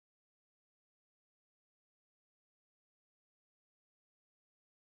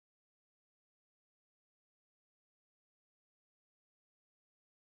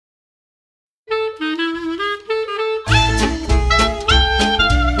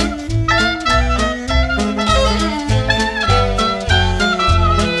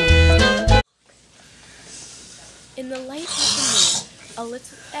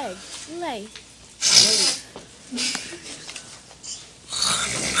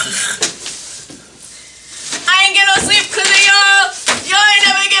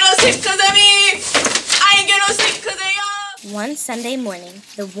sleep 'cause of me. I ain't get no sleep 'cause of y'all. One Sunday morning,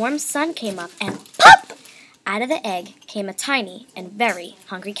 the warm sun came up and pop! Out of the egg came a tiny and very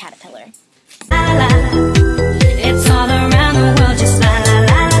hungry caterpillar. La, la, it's all around the world, just la la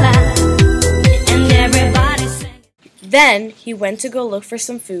la la. And everybody's singing. Then he went to go look for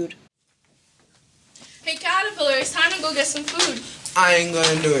some food. Hey Caterpillar, it's time to go get some food. I ain't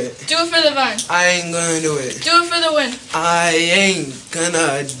gonna do it. Do it for the vine. I ain't gonna do it. Do it for the win. I ain't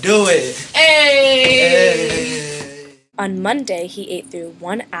gonna do it. Hey! On Monday, he ate through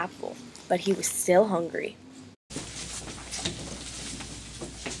one apple, but he was still hungry.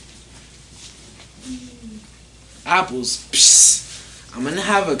 Apples. Psst. I'm gonna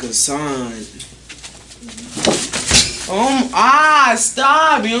have a croissant.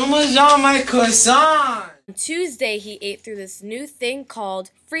 Stop! You almost on my croissant. On Tuesday, he ate through this new thing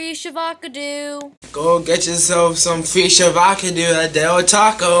called free shavacadoo. Go get yourself some free shavacadoo at Del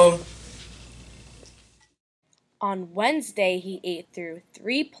Taco. On Wednesday, he ate through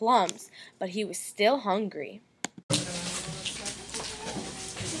 3 plums, but he was still hungry.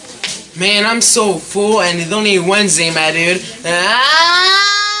 Man, I'm so full and it's only Wednesday, my dude.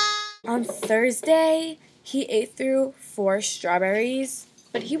 On Thursday, he ate through 4 strawberries,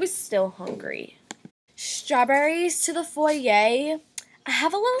 but he was still hungry. Strawberries to the foyer. I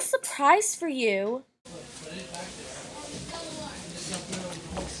have a little surprise for you.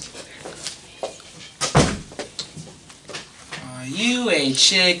 You ain't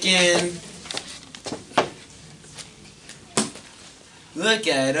chicken. Look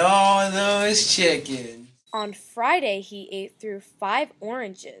at all those chickens. On Friday, he ate through 5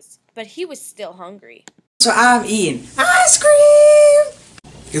 oranges, but he was still hungry. So I'm eating ice cream.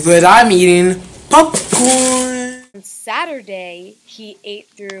 Guess what I'm eating? Popcorn. On Saturday, he ate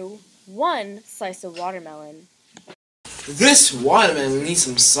through 1 slice of watermelon. This watermelon needs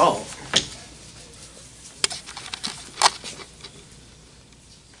some salt.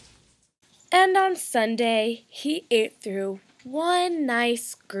 And on Sunday, he ate through 1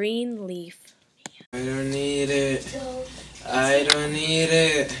 nice green leaf. I don't need it. I don't need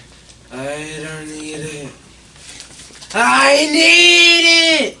it. I don't need it. I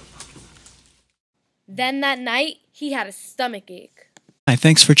need it! Then that night, he had a stomach ache. Hi,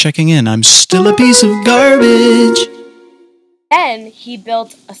 thanks for checking in. I'm still a piece of garbage. Then he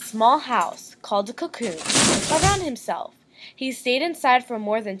built a small house called a cocoon around himself. He stayed inside for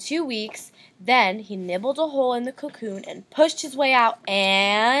more than 2 weeks. Then he nibbled a hole in the cocoon and pushed his way out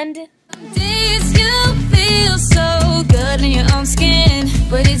and... Days you feel so good in your own skin,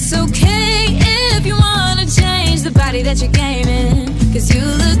 but it's okay if you want to change the body that you're gaming, 'cause you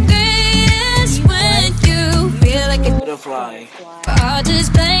look greatest when you feel like a butterfly. Or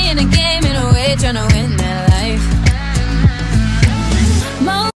just playing a game in a way, trying to win that life.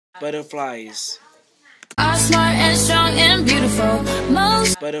 Butterflies. Are smart and strong and beautiful.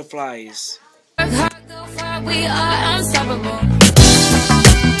 Most Butterflies. work hard, go far, we are unstoppable.